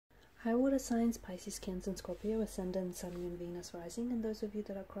Hi water signs, Pisces, Cancer and Scorpio, Ascendant, Sun, Moon, Venus, Rising, and those of you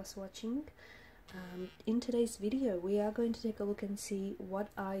that are cross-watching. In today's video, we are going to take a look and see what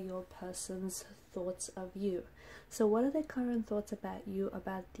are your person's thoughts of you. So what are their current thoughts about you,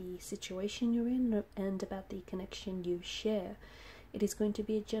 about the situation you're in, and about the connection you share. It is going to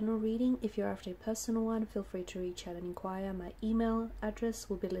be a general reading. If you're after a personal one, feel free to reach out and inquire. My email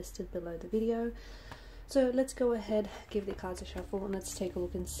address will be listed below the video. So let's go ahead, give the cards a shuffle, and let's take a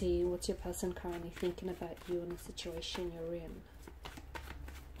look and see what's your person currently thinking about you and the situation you're in.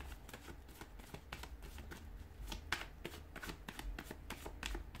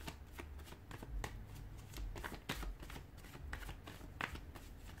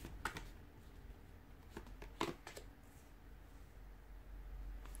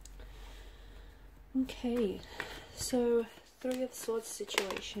 Okay, so Three of Swords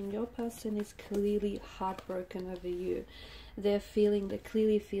situation. Your person is clearly heartbroken over you. They're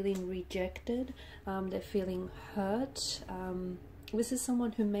clearly feeling rejected. They're feeling hurt. This is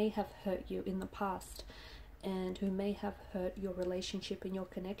someone who may have hurt you in the past and who may have hurt your relationship and your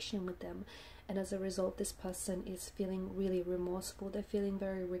connection with them. And as a result, this person is feeling really remorseful. They're feeling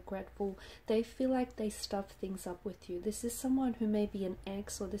very regretful. They feel like they stuffed things up with you. This is someone who may be an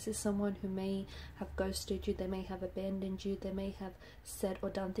ex, or this is someone who may have ghosted you. They may have abandoned you. They may have said or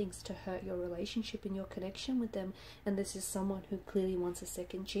done things to hurt your relationship and your connection with them. And this is someone who clearly wants a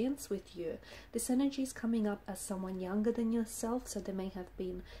second chance with you. This energy is coming up as someone younger than yourself. So there may have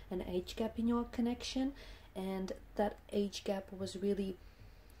been an age gap in your connection. And that age gap was really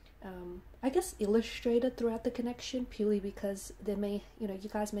I guess illustrated throughout the connection, purely because there may, you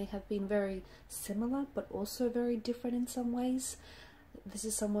guys may have been very similar but also very different in some ways. This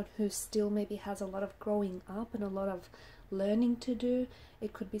is someone who still maybe has a lot of growing up and a lot of learning to do.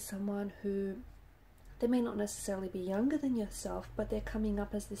 It could be someone who, they may not necessarily be younger than yourself, but they're coming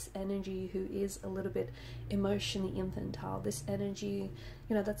up as this energy who is a little bit emotionally infantile. This energy,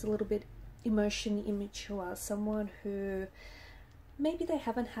 that's a little bit emotionally immature. Someone who maybe they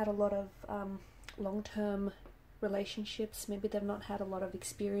haven't had a lot of long-term relationships. Maybe they've not had a lot of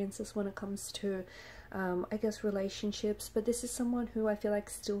experiences when it comes to, I guess, relationships. But this is someone who I feel like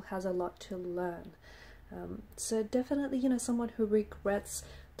still has a lot to learn. So definitely, someone who regrets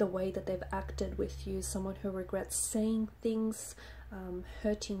the way that they've acted with you. Someone who regrets saying things,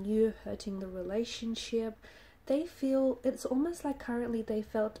 hurting you, hurting the relationship. They feel, it's almost like currently they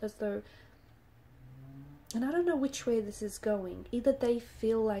felt as though, and I don't know which way this is going. Either they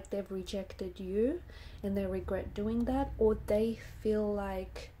feel like they've rejected you and they regret doing that, or they feel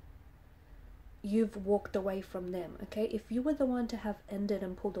like you've walked away from them, okay? If you were the one to have ended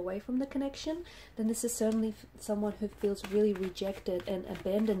and pulled away from the connection, then this is certainly someone who feels really rejected and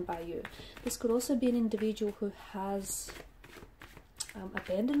abandoned by you. This could also be an individual who has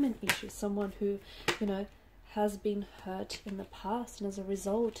abandonment issues, someone who, has been hurt in the past, and as a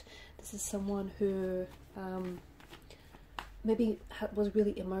result, this is someone who maybe was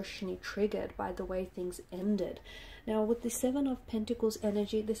really emotionally triggered by the way things ended. Now, with the Seven of Pentacles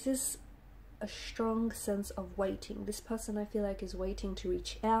energy, this is a strong sense of waiting. This person, I feel like, is waiting to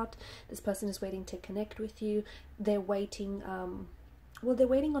reach out. This person is waiting to connect with you. They're waiting, well, they're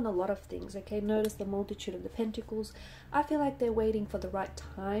waiting on a lot of things, okay? Notice the multitude of the pentacles. I feel like they're waiting for the right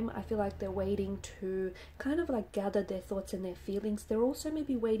time. I feel like they're waiting to kind of like gather their thoughts and their feelings. They're also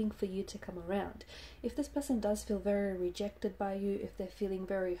maybe waiting for you to come around. If this person does feel very rejected by you, if they're feeling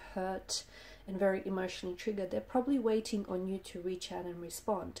very hurt and very emotionally triggered, they're probably waiting on you to reach out and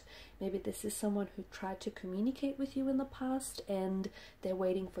respond. Maybe this is someone who tried to communicate with you in the past and they're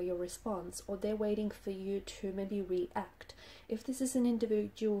waiting for your response, or they're waiting for you to maybe react. If this is an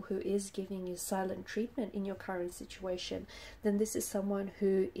individual who is giving you silent treatment in your current situation, then this is someone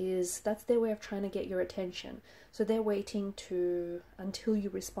who is, that's their way of trying to get your attention. So they're waiting until you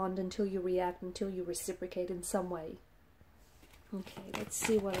respond, until you react, until you reciprocate in some way. Okay, let's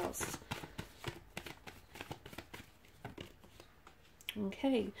see what else.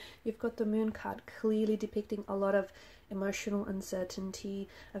 Okay, you've got the Moon card, clearly depicting a lot of emotional uncertainty,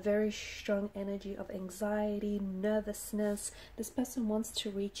 a very strong energy of anxiety, nervousness. This person wants to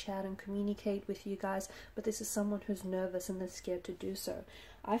reach out and communicate with you guys, but this is someone who's nervous and they're scared to do so.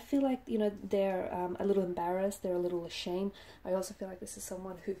 I feel like, they're a little embarrassed, they're a little ashamed. I also feel like this is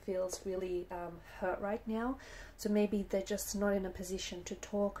someone who feels really hurt right now. So maybe they're just not in a position to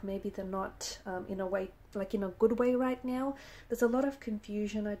talk. Maybe they're not in a way, like in a good way right now. There's a lot of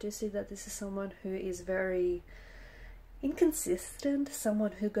confusion. I do see that this is someone who is very inconsistent,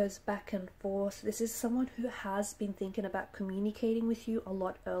 someone who goes back and forth. This is someone who has been thinking about communicating with you a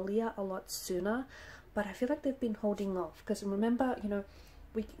lot earlier, a lot sooner, but I feel like they've been holding off. Because remember,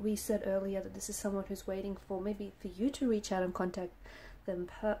 we said earlier that this is someone who's waiting for maybe for you to reach out and contact them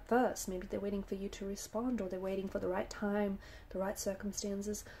first. Maybe they're waiting for you to respond, or they're waiting for the right time, the right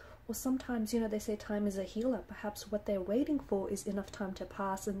circumstances. Or sometimes, you know, they say time is a healer. Perhaps what they're waiting for is enough time to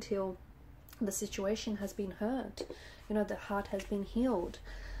pass until the situation has been hurt, you know, the heart has been healed.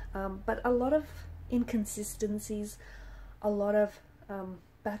 But a lot of inconsistencies, a lot of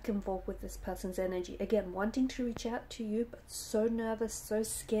back and forth with this person's energy. Again, wanting to reach out to you, but so nervous, so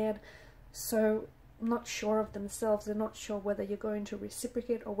scared, so not sure of themselves. They're not sure whether you're going to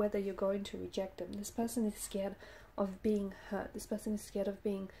reciprocate or whether you're going to reject them. This person is scared of being hurt. This person is scared of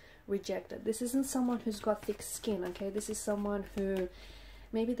being rejected. This isn't someone who's got thick skin, okay? This is someone who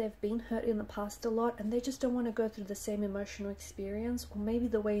maybe they've been hurt in the past a lot and they just don't want to go through the same emotional experience, or maybe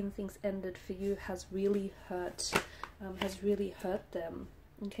the way things ended for you has really hurt them,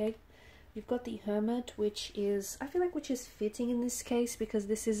 okay? You've got the Hermit, which is, I feel like, which is fitting in this case, because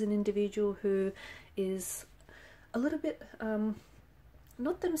this is an individual who is a little bit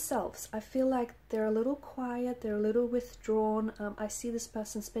not themselves. I feel like they're a little quiet, they're a little withdrawn. I see this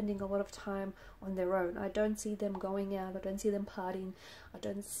person spending a lot of time on their own. I don't see them going out, I don't see them partying, I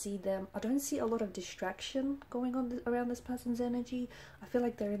don't see a lot of distraction going on around this person's energy. I feel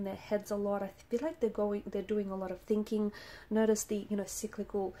like they're in their heads a lot. I feel like they're doing a lot of thinking. Notice the, you know,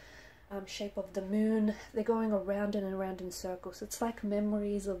 cyclical shape of the moon. They're going around and around in circles. It's like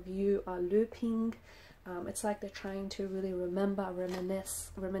memories of you are looping. It's like they're trying to really remember,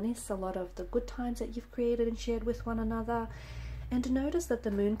 reminisce a lot of the good times that you've created and shared with one another. And notice that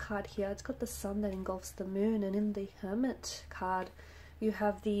the moon card here, it's got the sun that engulfs the moon, and in the Hermit card you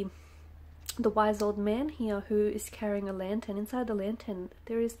have the wise old man here who is carrying a lantern. Inside the lantern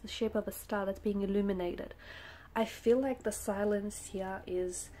there is the shape of a star that's being illuminated. I feel like the silence here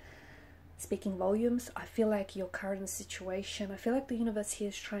is speaking volumes. I feel like your current situation, I feel like the universe here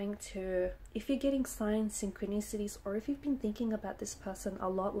is trying to, if you're getting signs, synchronicities, or if you've been thinking about this person a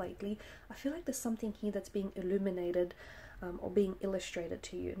lot lately, I feel like there's something here that's being illuminated or being illustrated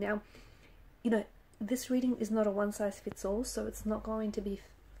to you. Now, you know, this reading is not a one-size-fits-all, so it's not going to be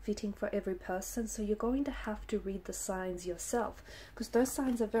fitting for every person, so you're going to have to read the signs yourself, because those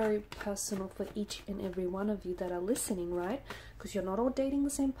signs are very personal for each and every one of you that are listening, right? Because you're not all dating the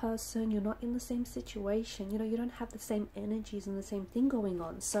same person, you're not in the same situation, you know, you don't have the same energies and the same thing going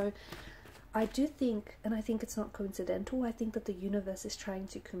on. So I do think, and I think it's not coincidental, I think that the universe is trying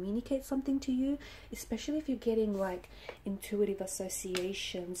to communicate something to you, especially if you're getting like intuitive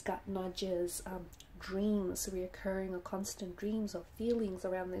associations, gut nudges, dreams, reoccurring or constant dreams or feelings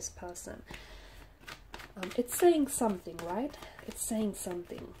around this person. It's saying something, right? It's saying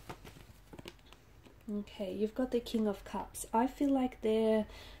something. Okay, you've got the King of Cups. I feel like they're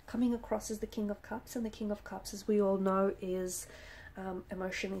coming across as the King of Cups, and the King of Cups, as we all know, is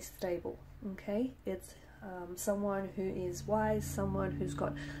emotionally stable. Okay, it's someone who is wise, someone who's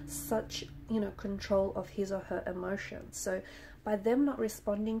got such, you know, control of his or her emotions. So by them not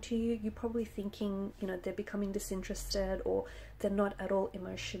responding to you, you're probably thinking, you know, they're becoming disinterested, or they're not at all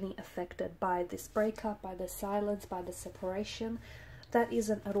emotionally affected by this breakup, by the silence, by the separation. That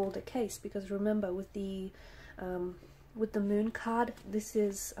isn't at all the case, because remember, with the moon card, this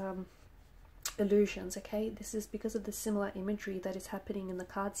is illusions, okay? This is because of the similar imagery that is happening in the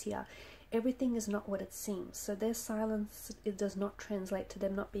cards here. Everything is not what it seems. So their silence, it does not translate to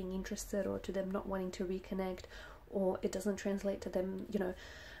them not being interested, or to them not wanting to reconnect, or it doesn't translate to them, you know,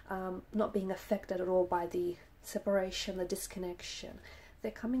 not being affected at all by the separation, the disconnection.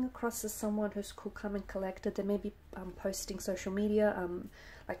 They're coming across as someone who's cool, calm and collected. They may be posting social media,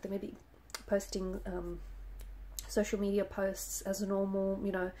 like they may be posting social media posts as normal,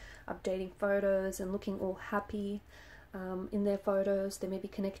 you know, updating photos and looking all happy in their photos. They may be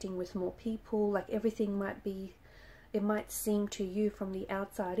connecting with more people, like everything might be, it might seem to you from the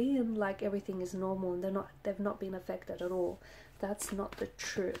outside in like everything is normal, and they've not been affected at all. That's not the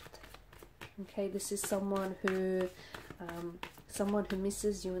truth. Okay, this is someone who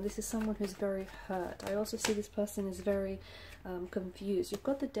misses you, and this is someone who's very hurt. I also see this person is very confused. You've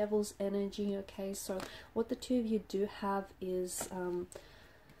got the Devil's energy, okay? So what the two of you do have is,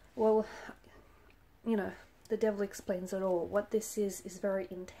 well, you know, the Devil explains it all. What this is very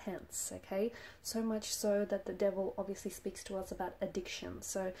intense, okay? So much so that the Devil obviously speaks to us about addiction.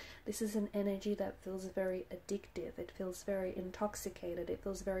 So this is an energy that feels very addictive. It feels very intoxicated. It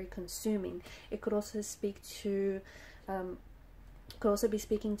feels very consuming. It could also speak to, could also be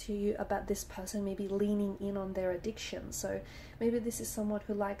speaking to you about this person maybe leaning in on their addiction. So maybe this is someone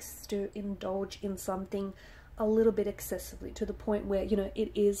who likes to indulge in something a little bit excessively, to the point where, you know, it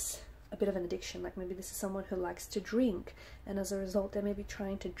is a bit of an addiction. Like maybe this is someone who likes to drink, and as a result they may be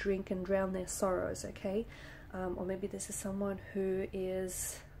trying to drink and drown their sorrows, okay? Or maybe this is someone who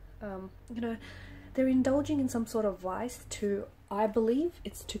is, you know, they're indulging in some sort of vice to, I believe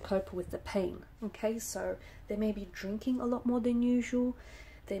it's to cope with the pain, okay? So they may be drinking a lot more than usual.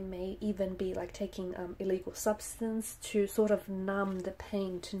 They may even be like taking illegal substance to sort of numb the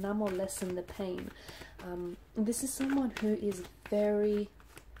pain, to numb or lessen the pain. This is someone who is very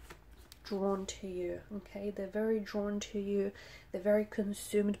drawn to you, okay? They're very drawn to you. They're very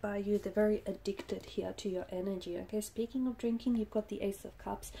consumed by you. They're very addicted here to your energy, okay? Speaking of drinking, you've got the Ace of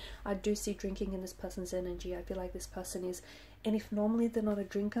Cups. I do see drinking in this person's energy. I feel like this person is, and if normally they're not a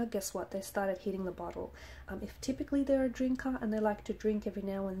drinker, guess what? They started hitting the bottle. If typically they're a drinker and they like to drink every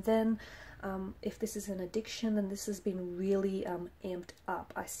now and then, if this is an addiction, then this has been really amped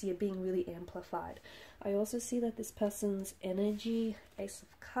up. I see it being really amplified. I also see that this person's energy, Ace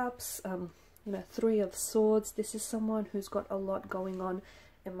of Cups, you know, Three of Swords, this is someone who's got a lot going on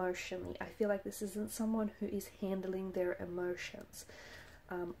emotionally. I feel like this isn't someone who is handling their emotions.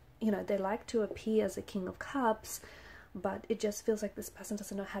 You know, they like to appear as a King of Cups, but it just feels like this person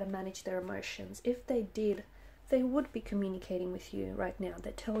doesn't know how to manage their emotions. If they did, they would be communicating with you right now.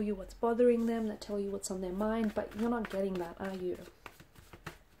 They tell you what's bothering them, they tell you what's on their mind, but you're not getting that, are you?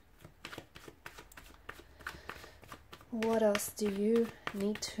 What else do you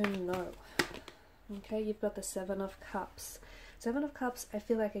need to know? Okay, you've got the Seven of Cups. Seven of Cups, I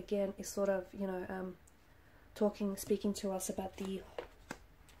feel like, again, is sort of, you know, speaking to us about the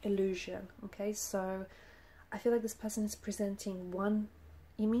illusion, okay? So I feel like this person is presenting one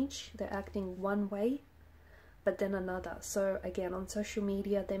image, they're acting one way, but then another. So again, on social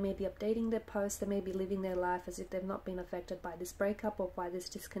media, they may be updating their posts, they may be living their life as if they've not been affected by this breakup or by this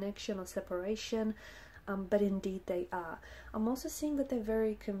disconnection or separation, but indeed they are. I'm also seeing that they're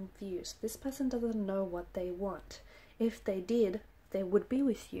very confused. This person doesn't know what they want. If they did, they would be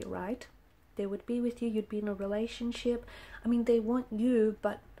with you, right? They would be with you, you'd be in a relationship. I mean, they want you,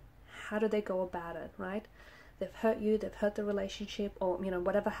 but how do they go about it, right? They've hurt you, they've hurt the relationship, or, you know,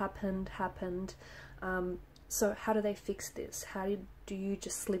 whatever happened. So how do they fix this? How do you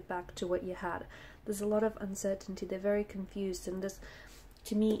just slip back to what you had? There's a lot of uncertainty. They're very confused, and this,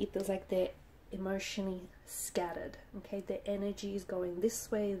 to me, it feels like they're emotionally scattered, okay? Their energy is going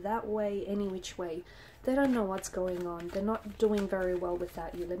this way, that way, any which way. They don't know what's going on. They're not doing very well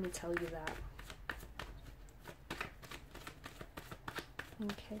without you, let me tell you that.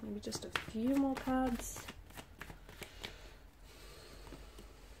 Okay, maybe just a few more cards.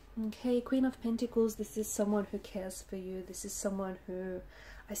 Okay, Queen of Pentacles, this is someone who cares for you. This is someone who,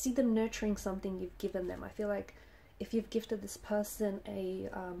 I see them nurturing something you've given them. I feel like if you've gifted this person a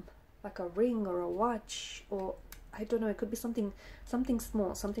like a ring or a watch, or I don't know, it could be something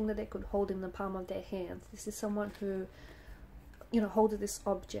small, something that they could hold in the palm of their hands. This is someone who, you know, holds this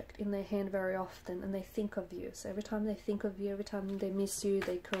object in their hand very often, and they think of you. So every time they think of you, every time they miss you,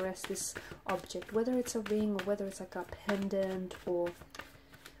 they caress this object, whether it's a ring or whether it's like a pendant, or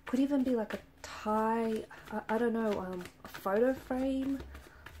could even be like a tie, I don't know, a photo frame,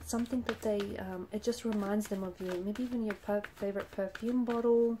 something that they, it just reminds them of you. Maybe even your favorite perfume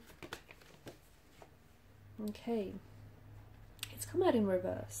bottle. Okay, it's come out in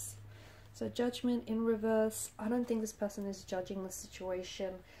reverse. So Judgment in reverse. I don't think this person is judging the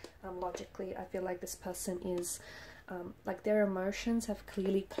situation logically. I feel like this person is, like, their emotions have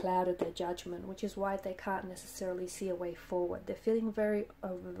clearly clouded their judgment, which is why they can't necessarily see a way forward. They're feeling very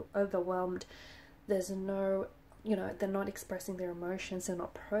overwhelmed. There's no, you know, they're not expressing their emotions, they're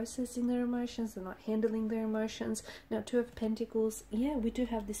not processing their emotions, they're not handling their emotions. Now, Two of Pentacles, yeah, we do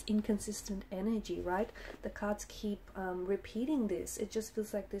have this inconsistent energy, right? The cards keep repeating this. It just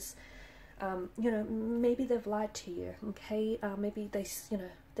feels like this, you know, maybe they've lied to you, okay? Maybe they, you know,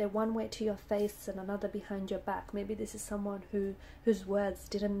 they're one way to your face and another behind your back. Maybe this is someone whose words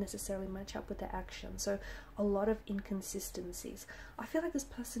didn't necessarily match up with their actions. So a lot of inconsistencies. I feel like this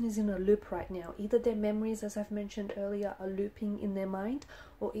person is in a loop right now. Either their memories, as I've mentioned earlier, are looping in their mind,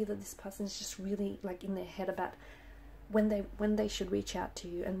 or either this person is just really like in their head about when they should reach out to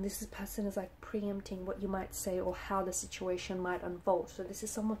you, and this person is like preempting what you might say or how the situation might unfold. So this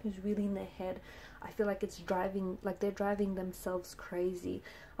is someone who's really in their head. I feel like it's driving, like they're driving themselves crazy.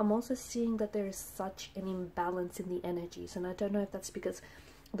 I'm also seeing that there is such an imbalance in the energies, and I don't know if that's because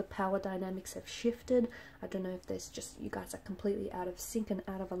the power dynamics have shifted. I don't know if there's just, you guys are completely out of sync and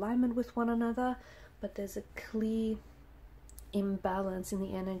out of alignment with one another, but there's a clear imbalance in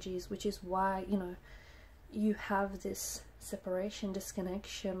the energies, which is why, you know, you have this separation,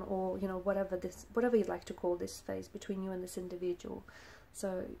 disconnection, or, you know, whatever you'd like to call this phase between you and this individual.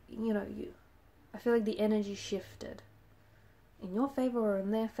 So, you know, I feel like the energy shifted in your favor or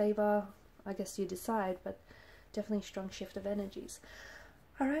in their favor. I guess you decide, but definitely strong shift of energies.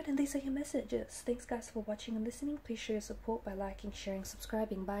 Alright, and these are your messages. Thanks guys for watching and listening. Please show your support by liking, sharing,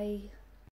 subscribing. Bye.